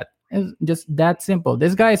after that. It's just that simple.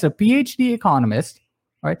 This guy is a PhD economist,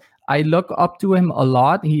 right? I look up to him a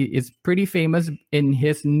lot. He is pretty famous in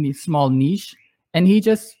his small niche. And he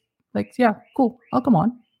just like, yeah, cool. I'll come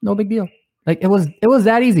on. No big deal. Like it was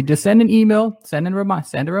that easy. Just send an email, send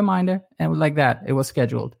a reminder, and like that, it was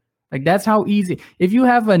scheduled. Like that's how easy. If you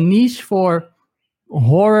have a niche for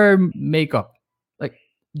horror makeup, like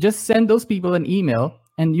just send those people an email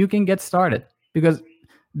and you can get started, because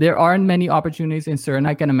there aren't many opportunities in Suriname,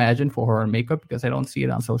 I can imagine, for horror makeup, because I don't see it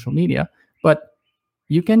on social media. But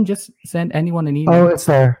you can just send anyone an email. Oh, it's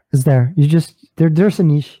there. It's there. You just there's a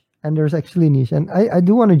niche, and there's actually a niche. And I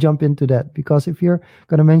do want to jump into that, because if you're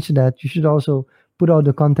gonna mention that, you should also put out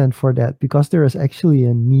the content for that, because there is actually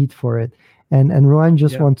a need for it. And Rowan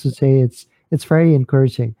just wants to say it's very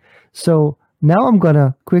encouraging. So now I'm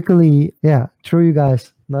gonna quickly throw you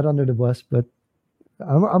guys not under the bus, but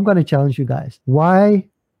I'm gonna challenge you guys. Why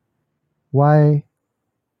don't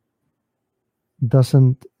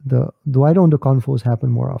the confoes happen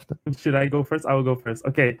more often? Should I go first? I will go first.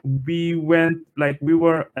 Okay. We were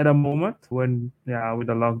at a moment when, with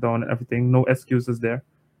the lockdown and everything, no excuses there.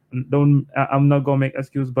 I'm not going to make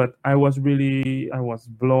excuse, but I was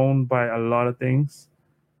blown by a lot of things.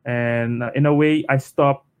 And in a way, I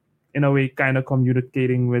stopped, kind of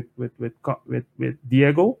communicating with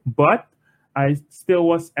Diego. But I still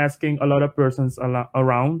was asking a lot of persons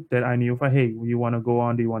around that I knew for, hey, you want to go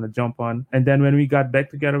on? Do you want to jump on? And then when we got back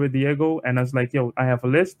together with Diego, and I was like, yo, I have a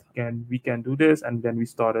list and we can do this. And then we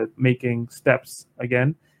started making steps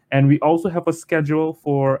again. And we also have a schedule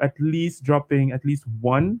for at least dropping at least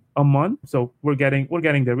one a month. So we're getting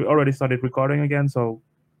there. We already started recording again, so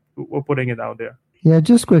we're putting it out there. Yeah,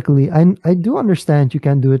 just quickly, I do understand you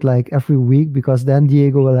can do it like every week because then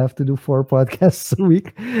Diego will have to do 4 podcasts a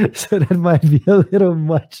week, so that might be a little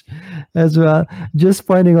much as well. Just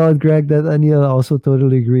pointing out, Greg, that Anil also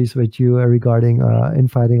totally agrees with you regarding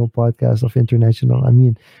inviting a podcast of international. I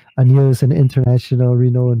mean, Anil is an international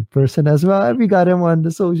renowned person as well, and we got him on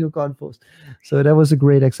the social Confoes, so that was a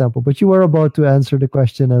great example. But you were about to answer the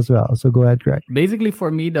question as well, so go ahead, Greg. Basically,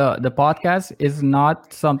 for me, the podcast is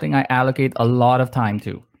not something I allocate a lot of time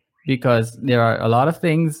to, because there are a lot of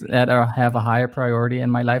things that have a higher priority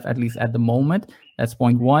in my life, at least at the moment. That's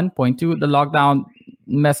point one. Point two, the lockdown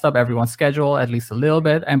messed up everyone's schedule at least a little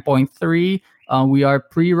bit. And point three, we are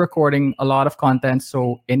pre-recording a lot of content,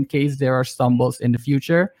 so in case there are stumbles in the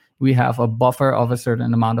future, we have a buffer of a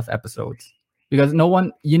certain amount of episodes. Because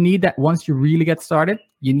you need that. Once you really get started,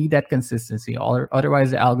 you need that consistency, or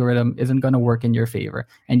otherwise the algorithm isn't going to work in your favor,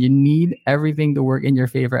 and you need everything to work in your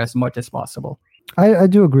favor as much as possible. I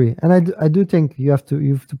do agree, and I do think you have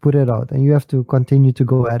to put it out, and you have to continue to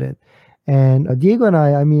go at it. And Diego and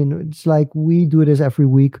I mean, it's like we do this every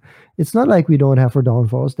week. It's not like we don't have our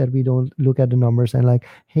downfalls, that we don't look at the numbers and like,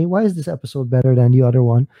 hey, why is this episode better than the other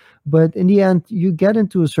one? But in the end, you get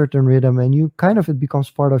into a certain rhythm, and you kind of, it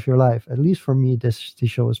becomes part of your life. At least for me, this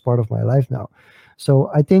show is part of my life now.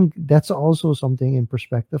 So I think that's also something in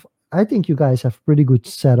perspective. I think you guys have pretty good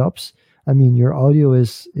setups. I mean, your audio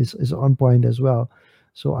is on point as well.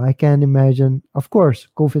 So I can imagine, of course,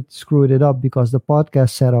 COVID screwed it up because the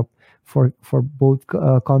podcast setup for both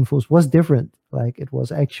Confoes was different. Like it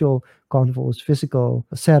was actual Confoes physical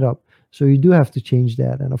setup. So you do have to change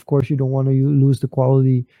that. And of course, you don't want to lose the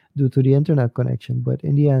quality due to the internet connection. But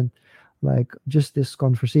in the end, like just this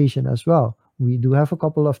conversation as well, we do have a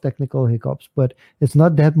couple of technical hiccups, but it's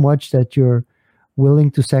not that much that you're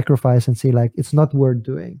willing to sacrifice and say like it's not worth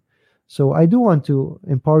doing. So I do want to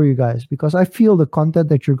empower you guys because I feel the content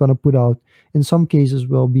that you're going to put out in some cases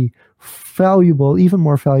will be valuable, even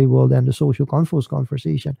more valuable than the social Confoes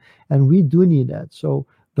conversation. And we do need that. So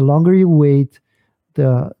the longer you wait,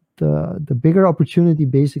 the bigger opportunity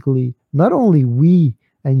basically not only we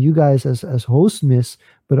and you guys as hosts miss,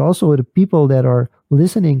 but also the people that are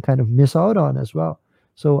listening kind of miss out on as well.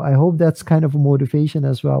 So I hope that's kind of a motivation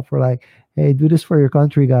as well for like, hey, do this for your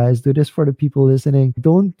country, guys. Do this for the people listening.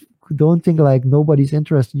 Don't think like nobody's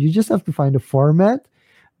interested. You just have to find a format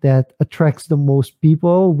that attracts the most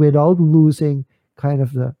people without losing kind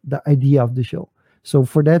of the idea of the show. So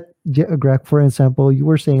for that, Greg, for example, you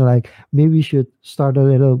were saying like maybe you should start a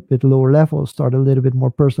little bit lower level, start a little bit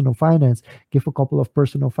more personal finance, give a couple of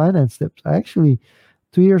personal finance tips. I actually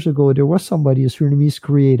 2 years ago, there was somebody, a Surinamese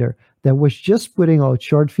creator, that was just putting out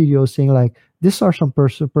short videos saying like, these are some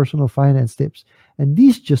personal finance tips. And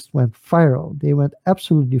these just went viral. They went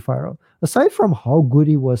absolutely viral. Aside from how good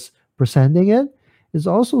he was presenting it, it's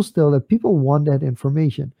also still that people want that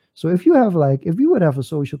information. So if you would have a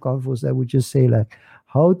social conference that would just say like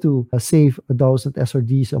how to save 1,000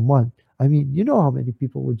 SRDs a month, I mean, you know how many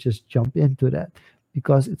people would just jump into that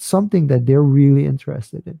because it's something that they're really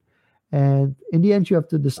interested in. And in the end, you have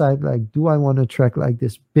to decide like, do I want to attract like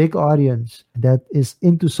this big audience that is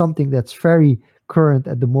into something that's very current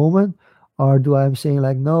at the moment? Or do I am saying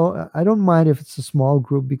like, no, I don't mind if it's a small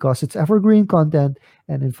group because it's evergreen content.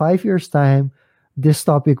 And in 5 years time, this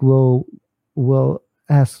topic will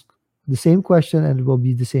ask the same question and it will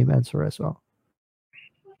be the same answer as well.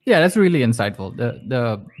 Yeah, that's really insightful.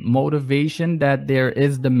 The motivation that there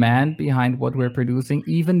is demand behind what we're producing,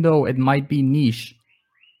 even though it might be niche,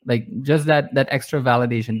 like just that extra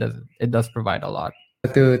validation does provide a lot.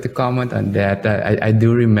 To comment on that, I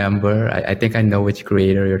do remember. I think I know which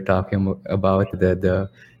creator you're talking about. The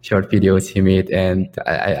short videos he made, and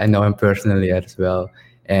I know him personally as well.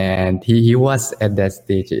 And he was at that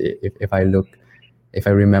stage. If I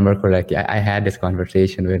remember correctly, I had this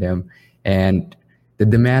conversation with him, and the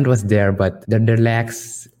demand was there, but there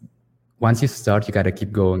lacks. Once you start, you gotta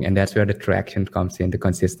keep going, and that's where the traction comes in, the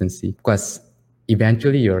consistency. Because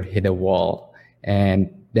eventually you're hit a wall, and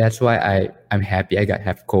that's why I'm happy I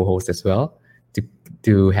have co-hosts as well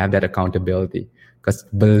to have that accountability. Because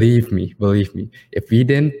believe me, if we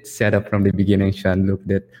didn't set up from the beginning, Sean, look,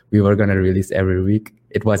 that we were gonna release every week,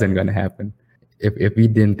 it wasn't gonna happen. If we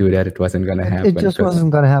didn't do that, it wasn't gonna happen. It just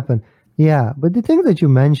wasn't gonna happen. Yeah, but the thing that you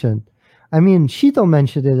mentioned, I mean, Sheetal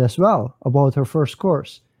mentioned it as well about her first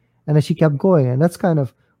course, and then she kept going, and that's kind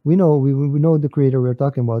of, we know the creator we're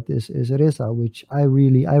talking about is Reza, which I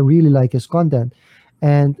really like his content,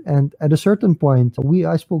 and at a certain point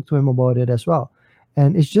I spoke to him about it as well,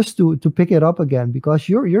 and it's just to pick it up again, because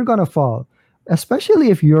you're gonna fall,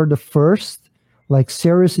 especially if you're the first, like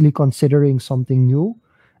seriously considering something new,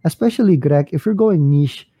 especially Greg, if you're going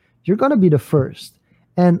niche, you're gonna be the first.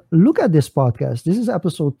 And look at this podcast. This is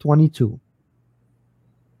episode 22.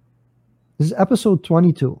 This is episode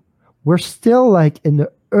 22. We're still like in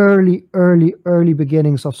the early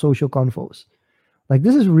beginnings of social confoes. Like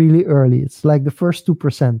this is really early. It's like the first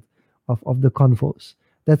 2% of the confoes.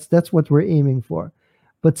 That's what we're aiming for.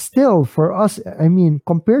 But still, for us, I mean,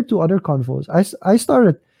 compared to other confoes, I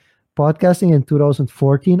started podcasting in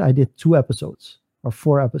 2014. I did 2 episodes or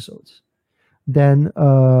 4 episodes. Then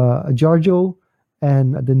Giorgio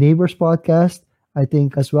and the Neighbors podcast, I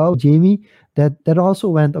think as well, Jamie, that also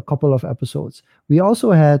went a couple of episodes. We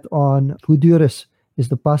also had on Honduras is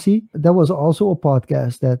the Posse. That was also a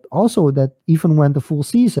podcast that even went a full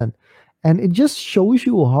season. And it just shows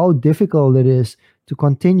you how difficult it is to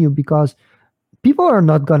continue, because people are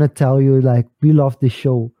not gonna tell you like we love the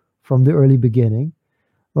show from the early beginning.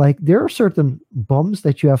 Like there are certain bumps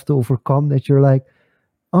that you have to overcome that you're like,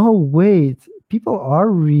 oh wait, people are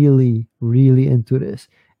really into this.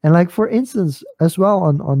 And like for instance, as well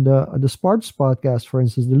on the sports podcast, for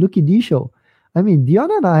instance, the Lucky D show. I mean, Dion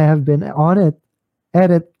and I have been on it at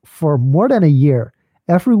it for more than a year.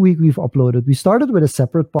 Every week we've uploaded. We started with a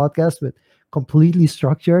separate podcast with completely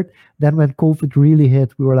structured. Then when COVID really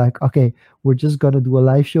hit, we were like, okay, we're just gonna do a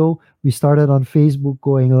live show. We started on Facebook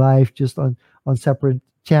going live just on separate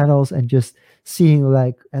channels and just seeing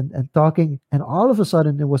like and talking, and all of a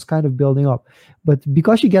sudden it was kind of building up. But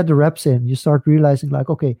because you get the reps in, you start realizing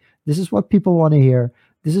like, okay, this is what people want to hear,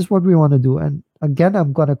 this is what we want to do. And again,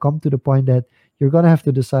 I'm gonna come to the point that you're gonna have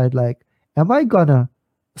to decide like, am I gonna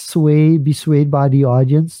be swayed by the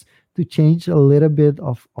audience to change a little bit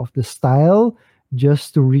of the style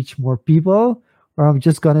just to reach more people, or I'm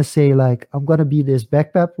just gonna say like, I'm gonna be this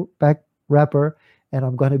back rapper, and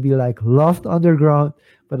I'm gonna be like loved underground,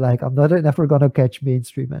 but like I'm not never gonna catch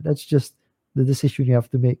mainstream. And that's just the decision you have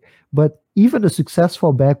to make. But even a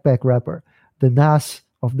successful backpack rapper, the Nas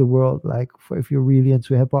of the world, like if you're really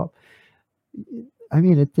into hip hop, I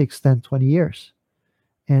mean, it takes 10, 20 years.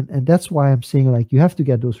 And that's why I'm saying like you have to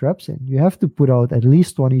get those reps in. You have to put out at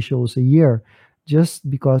least 20 shows a year, just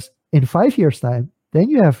because in 5 years time, then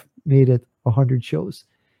you have made it 100 shows.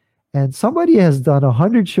 And somebody has done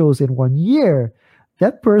 100 shows in 1 year,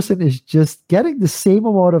 that person is just getting the same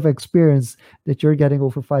amount of experience that you're getting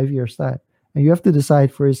over 5 years time. And you have to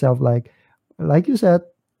decide for yourself, like you said,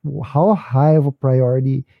 how high of a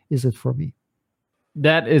priority is it for me?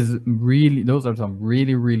 That is really, those are some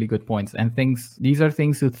really, really good points, and things, these are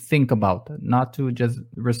things to think about, not to just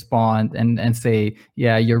respond and say,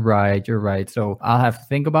 yeah, you're right. So I'll have to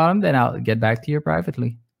think about them, then I'll get back to you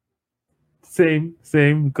privately. Same,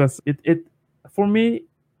 because it for me,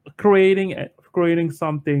 creating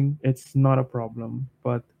something, it's not a problem,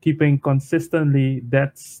 but keeping consistently,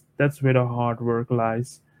 that's where the hard work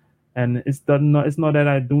lies. And it's not that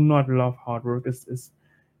I do not love hard work.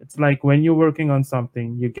 It's like when you're working on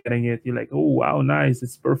something, you're getting it, you're like, oh wow, nice,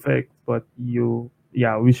 it's perfect. But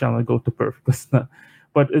we shall not go to perfect.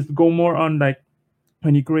 But it's go more on like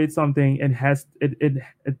when you create something,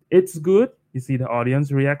 it's good. You see the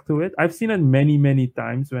audience react to it. I've seen it many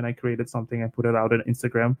times when I created something, I put it out on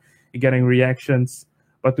Instagram, you're getting reactions.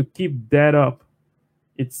 But to keep that up,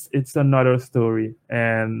 it's another story.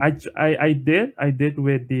 And I did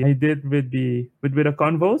with the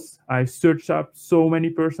convos. I searched up so many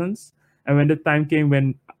persons, and when the time came,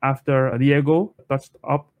 when after Diego touched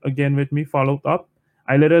up again with me, followed up,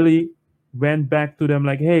 I literally went back to them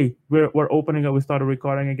like, hey, we're opening up, we started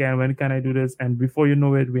recording again, when can I do this? And before you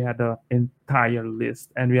know it, we had an entire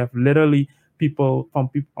list, and we have literally people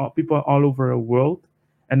all over the world.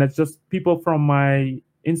 And it's just people from my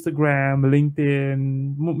Instagram,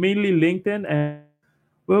 LinkedIn, mainly LinkedIn, and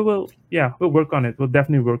we'll work on it. We'll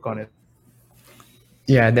definitely work on it.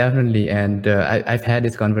 Yeah, definitely. And I've had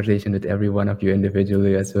this conversation with every one of you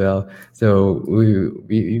individually as well. So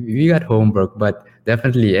we got homework, but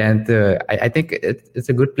definitely. And I think it's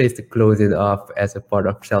a good place to close it off as a part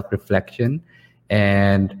of self-reflection.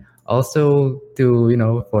 And also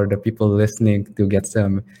to, for the people listening to get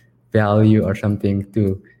some value or something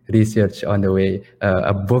to research on the way.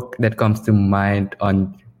 A book that comes to mind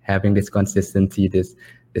on having this consistency, this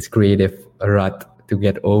creative rut to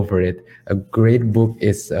get over it. A great book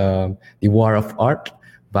is The War of Art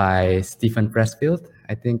by Stephen Pressfield.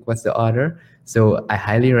 I think was the author. So I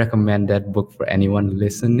highly recommend that book for anyone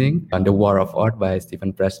listening. On The War of Art by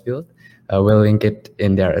Stephen Pressfield. We'll link it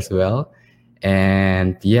in there as well.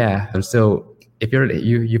 And yeah, so if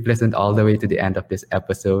you've listened all the way to the end of this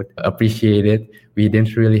episode, appreciate it. We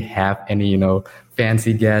didn't really have any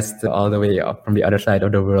fancy guests all the way up from the other side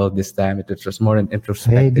of the world this time. It was just more an Hey,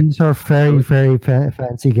 introspective. these are very, very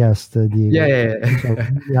fancy guests, Diego. Yeah, yeah, These are yeah.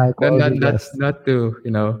 really high not, quality not guests. not to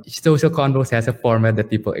social convos has a format that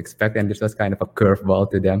people expect, and this was kind of a curveball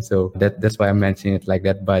to them. So that's why I'm mentioning it like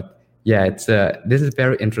that. But yeah, it's this is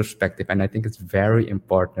very introspective, and I think it's very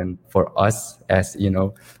important for us as a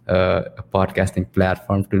podcasting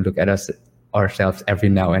platform to look at ourselves every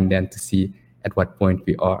now and then to see at what point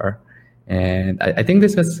we are. And I think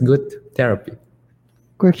this was good therapy.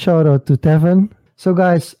 Quick shout out to Tevin. So,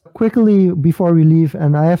 guys, quickly before we leave,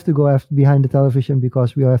 and I have to go behind the television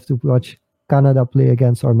because we have to watch Canada play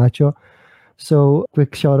against Ornacho. So,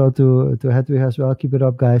 quick shout out to Hedwig as well. Keep it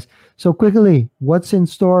up, guys. So, quickly, what's in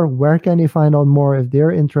store? Where can they find out more if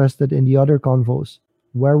they're interested in the other convos?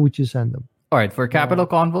 Where would you send them? All right, for Capital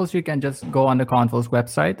Convos, you can just go on the Convos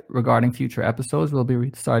website. Regarding future episodes,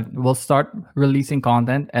 we'll start releasing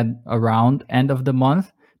content at around end of the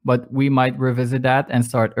month, but we might revisit that and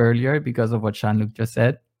start earlier because of what Jean-Luc just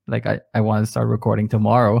said. Like I want to start recording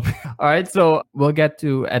tomorrow. All right, so we'll get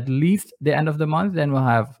to at least the end of the month, then we'll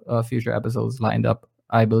have future episodes lined up,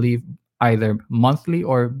 I believe, either monthly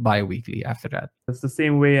or bi-weekly after that. It's the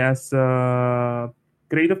same way as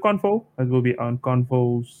Creative Convo. It will be on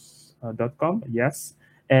Confoes.com. Yes.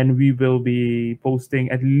 And we will be posting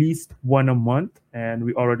at least one a month. And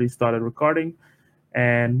we already started recording.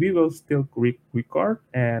 And we will still record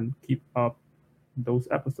and keep up those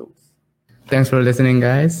episodes. Thanks for listening,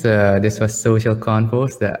 guys. This was Social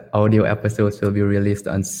Confoes. The audio episodes will be released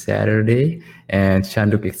on Saturday. And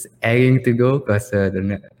Jean-Luc is egging to go because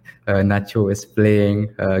Nacho is playing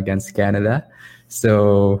against Canada.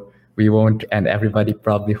 So we won't, and everybody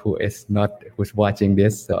probably who's watching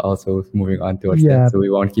this also moving on towards that. So we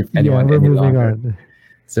won't keep anyone any longer. On.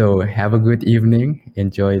 So have a good evening.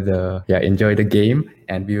 Enjoy the game,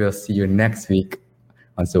 and we will see you next week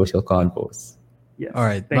on Social Confoes. Yes. All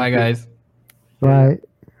right. Bye, guys. Bye.